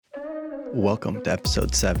Welcome to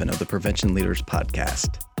episode 7 of the Prevention Leaders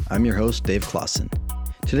Podcast. I'm your host, Dave Clausen.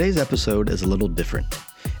 Today's episode is a little different.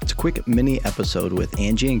 It's a quick mini episode with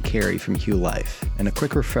Angie and Carrie from Hue Life, and a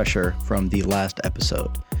quick refresher from the last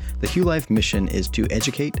episode. The Hue Life mission is to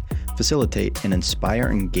educate, facilitate, and inspire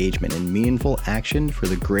engagement in meaningful action for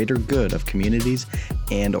the greater good of communities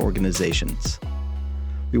and organizations.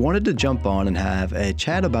 We wanted to jump on and have a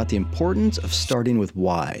chat about the importance of starting with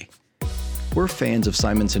why. We're fans of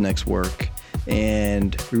Simon Sinek's work,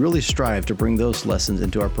 and we really strive to bring those lessons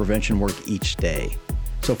into our prevention work each day.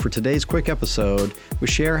 So for today's quick episode, we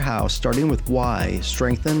share how starting with why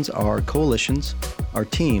strengthens our coalitions, our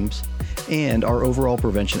teams, and our overall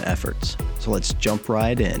prevention efforts. So let's jump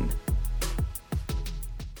right in.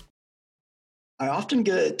 I often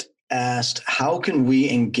get asked, how can we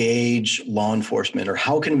engage law enforcement, or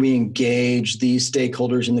how can we engage these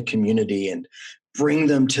stakeholders in the community and bring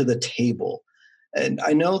them to the table? And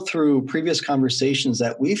I know through previous conversations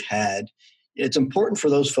that we've had, it's important for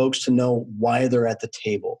those folks to know why they're at the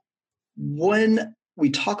table. When we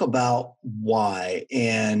talk about why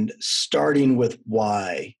and starting with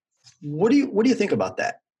why, what do you think about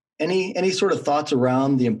that? Any sort of thoughts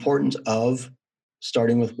around the importance of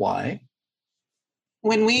starting with why?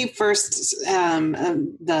 When we first,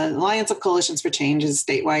 the Alliance of Coalitions for Change is a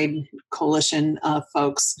statewide coalition of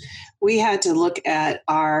folks, we had to look at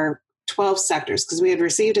our 12 sectors because we had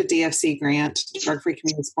received a DFC grant, Drug-Free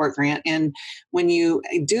Community Support Grant. And when you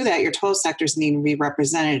do that, your 12 sectors need to be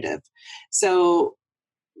representative. So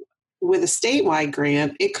with a statewide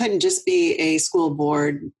grant, it couldn't just be a school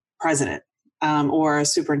board president or a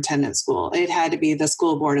superintendent school. It had to be the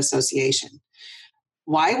school board association.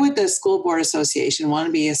 Why would the school board association want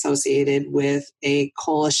to be associated with a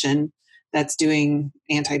coalition that's doing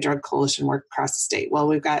anti-drug coalition work across the state? Well,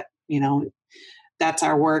 we've got, that's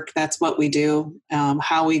our work. That's what we do.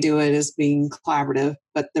 How we do it is being collaborative.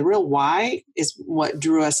 But the real why is what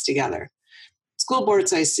drew us together. School board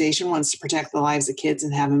association wants to protect the lives of kids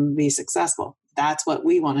and have them be successful. That's what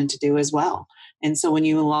we wanted to do as well. And so when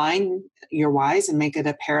you align your whys and make it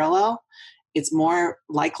a parallel, it's more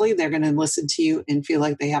likely they're going to listen to you and feel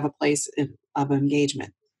like they have a place of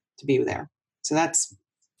engagement to be there. So that's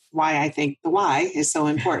why I think the why is so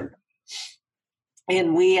important.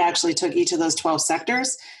 And we actually took each of those 12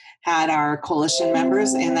 sectors, had our coalition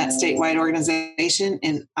members in that statewide organization,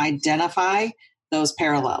 and identify those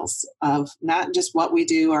parallels of not just what we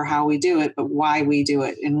do or how we do it, but why we do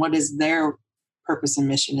it and what is their purpose and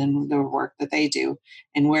mission in the work that they do,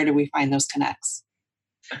 and where do we find those connects.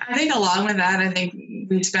 I think along with that, I think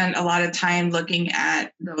we spent a lot of time looking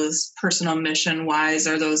at those personal mission whys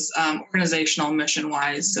or those organizational mission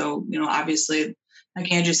whys. So, obviously, like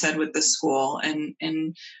Angie said, with the school and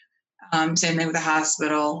same thing with the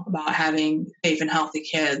hospital about having safe and healthy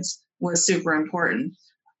kids was super important.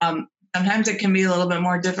 Sometimes it can be a little bit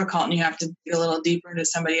more difficult and you have to dig a little deeper into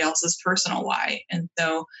somebody else's personal why. And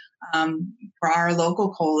so for our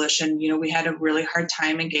local coalition, we had a really hard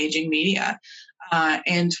time engaging media.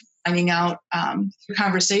 And finding out through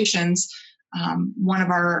conversations, one of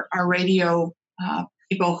our radio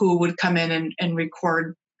people who would come in and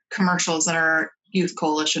record commercials that our youth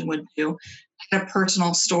coalition would do had a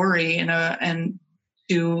personal story and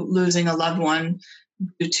to losing a loved one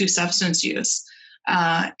due to substance use.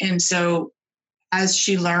 And so as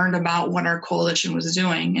she learned about what our coalition was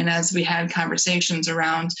doing, and as we had conversations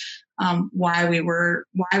around why we were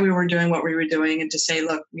doing what we were doing, and to say,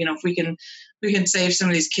 look, if we can save some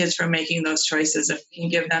of these kids from making those choices, if we can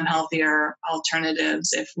give them healthier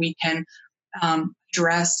alternatives, if we can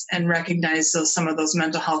address and recognize some of those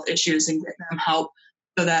mental health issues and get them help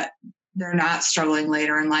so that they're not struggling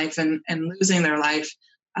later in life and losing their life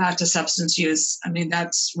to substance use. I mean,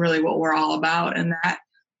 that's really what we're all about. And that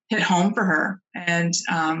hit home for her. And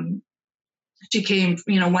she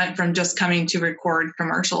went from just coming to record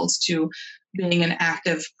commercials to being an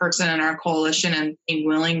active person in our coalition and being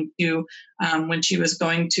willing to, when she was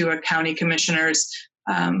going to a county commissioner's,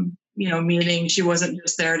 meeting, she wasn't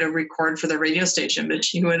just there to record for the radio station, but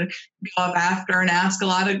she would go up after and ask a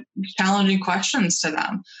lot of challenging questions to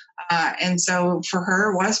them. And so for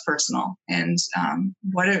her, it was personal. And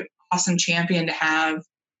what an awesome champion to have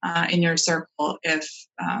in your circle if,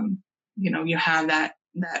 you have that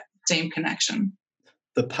same connection.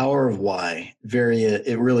 The power of why,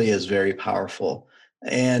 it really is very powerful.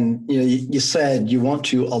 And you said you want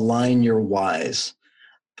to align your whys,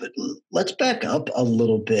 but let's back up a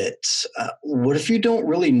little bit. What if you don't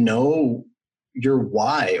really know your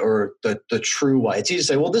why or the true why? It's easy to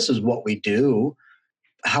say, well, this is what we do.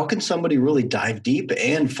 How can somebody really dive deep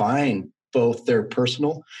and find both their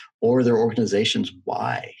personal or their organization's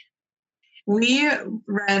why? We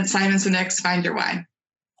read Simon Sinek's Find Your Why.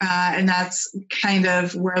 And that's kind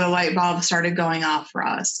of where the light bulb started going off for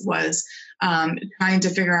us, was trying to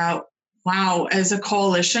figure out, wow, as a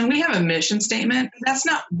coalition, we have a mission statement. That's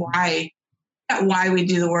not why we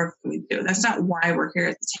do the work that we do. That's not why we're here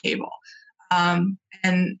at the table.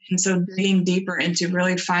 And so digging deeper into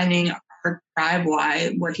really finding our tribe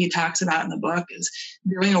why, what he talks about in the book is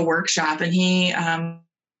doing a workshop, and he helped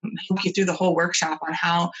you through the whole workshop on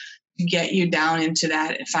how to get you down into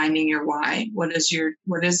that and finding your why. What are you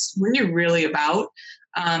really about?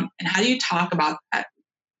 And how do you talk about that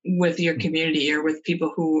with your community or with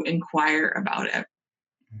people who inquire about it?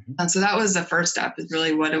 Mm-hmm. And so that was the first step, is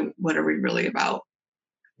really what are we really about?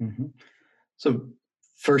 Mm-hmm. So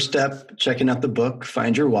first step, checking out the book,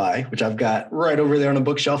 Find Your Why, which I've got right over there on a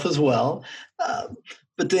bookshelf as well.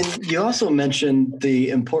 But then you also mentioned the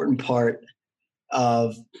important part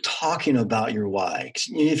of talking about your why.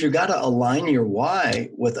 If you've got to align your why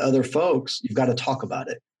with other folks, you've got to talk about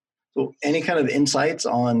it. So any kind of insights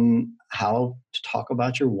on how to talk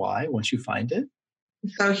about your why once you find it?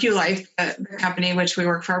 So Hue Life, the company which we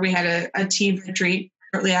work for, we had a team retreat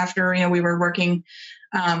shortly after, we were working,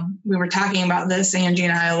 we were talking about this, Angie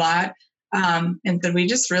and I, a lot, and said, we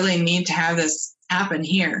just really need to have this happen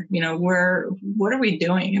here. What are we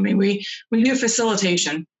doing? I mean, we do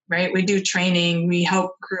facilitation, right? We do training. We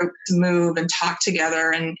help groups move and talk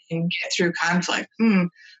together and get through conflict.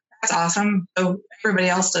 That's awesome. So everybody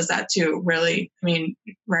else does that too, really. I mean,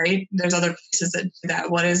 right? There's other places that do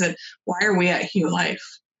that. What is it? Why are we at Hue Life?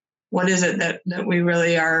 What is it that we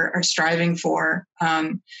really are striving for?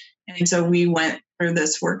 And so we went through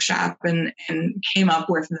this workshop and came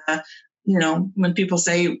up with when people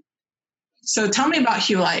say, so tell me about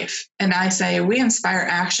Hue Life. And I say, we inspire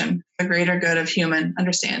action for the greater good of human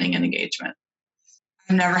understanding and engagement.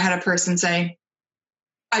 I've never had a person say,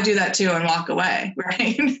 I do that too, and walk away,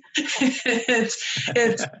 right?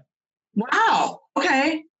 it's wow.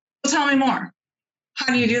 Okay. Well, tell me more.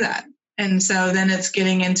 How do you do that? And so then it's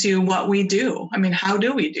getting into what we do. I mean, how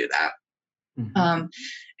do we do that? Mm-hmm.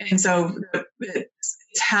 And so it's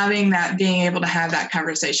having that, being able to have that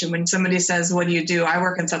conversation. When somebody says, what do you do? I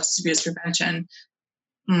work in substance abuse prevention.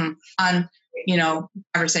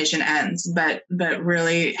 Conversation ends, but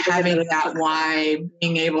really having that why,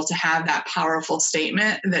 being able to have that powerful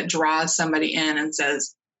statement that draws somebody in and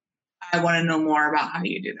says, I want to know more about how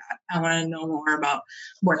you do that. I want to know more about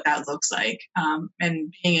what that looks like.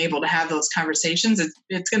 And being able to have those conversations,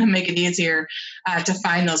 it's going to make it easier to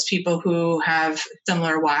find those people who have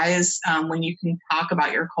similar whys when you can talk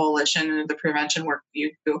about your coalition and the prevention work that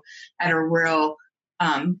you do at a real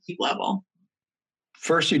deep level.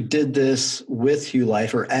 First, you did this with Hue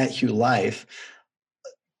Life or at Hue Life.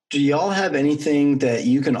 Do y'all have anything that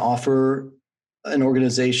you can offer an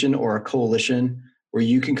organization or a coalition where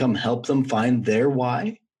you can come help them find their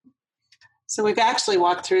why? So we've actually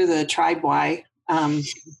walked through the tribe why.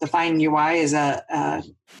 The Find Your Why is a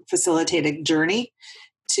facilitated journey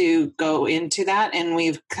to go into that. And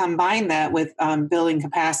we've combined that with building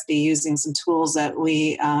capacity using some tools that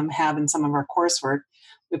we have in some of our coursework.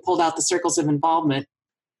 We pulled out the circles of involvement.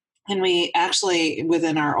 And we actually,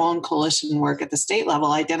 within our own coalition work at the state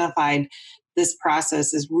level, identified this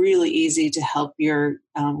process is really easy to help your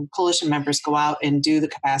coalition members go out and do the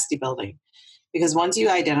capacity building. Because once you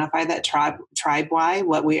identify that tribe why,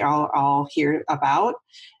 what we are all here about,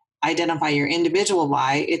 identify your individual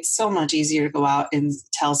why, it's so much easier to go out and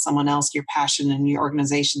tell someone else your passion and your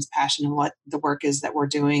organization's passion and what the work is that we're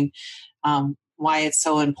doing, why it's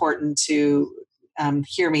so important to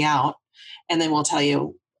hear me out. And then we'll tell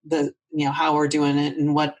you how we're doing it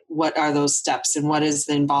and what are those steps and what is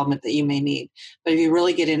the involvement that you may need. But if you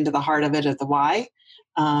really get into the heart of it, of the why,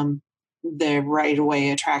 they're right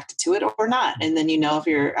away attracted to it or not. And then if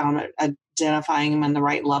you're identifying them on the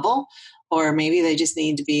right level, or maybe they just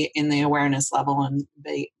need to be in the awareness level and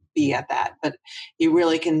they be at that. But you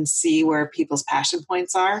really can see where people's passion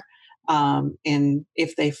points are. And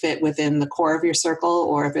if they fit within the core of your circle,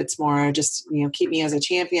 or if it's more just, keep me as a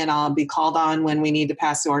champion, I'll be called on when we need to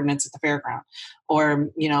pass the ordinance at the fairground, or,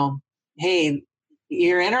 hey,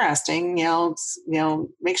 you're interesting,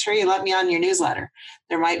 make sure you let me on your newsletter.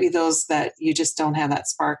 There might be those that you just don't have that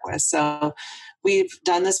spark with. So we've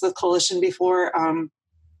done this with Coalition before,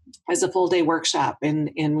 as a full day workshop. And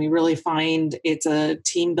we really find it's a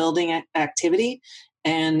team building activity.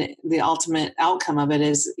 And the ultimate outcome of it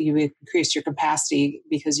is you increase your capacity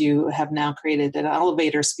because you have now created an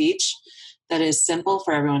elevator speech that is simple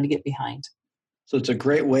for everyone to get behind. So it's a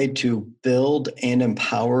great way to build and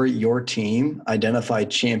empower your team, identify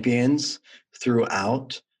champions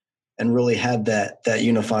throughout, and really have that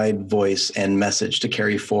unified voice and message to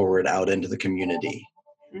carry forward out into the community.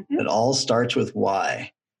 Mm-hmm. It all starts with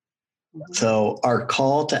why. Mm-hmm. So our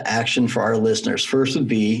call to action for our listeners first would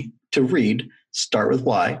be to read, start with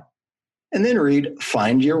why, and then read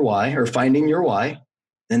Find Your Why or Finding Your Why.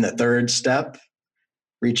 Then the third step,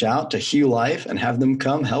 reach out to Hue Life and have them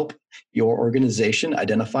come help your organization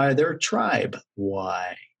identify their tribe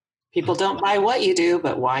why. People don't buy what you do,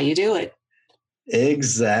 but why you do it.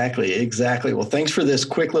 Exactly. Well, thanks for this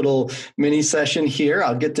quick little mini session here.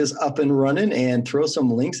 I'll get this up and running and throw some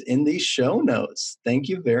links in the show notes. Thank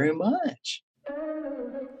you very much.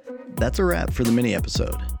 That's a wrap for the mini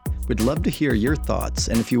episode. We'd love to hear your thoughts,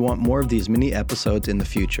 and if you want more of these mini episodes in the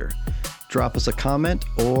future, drop us a comment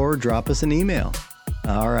or drop us an email.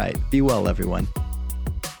 All right. Be well, everyone.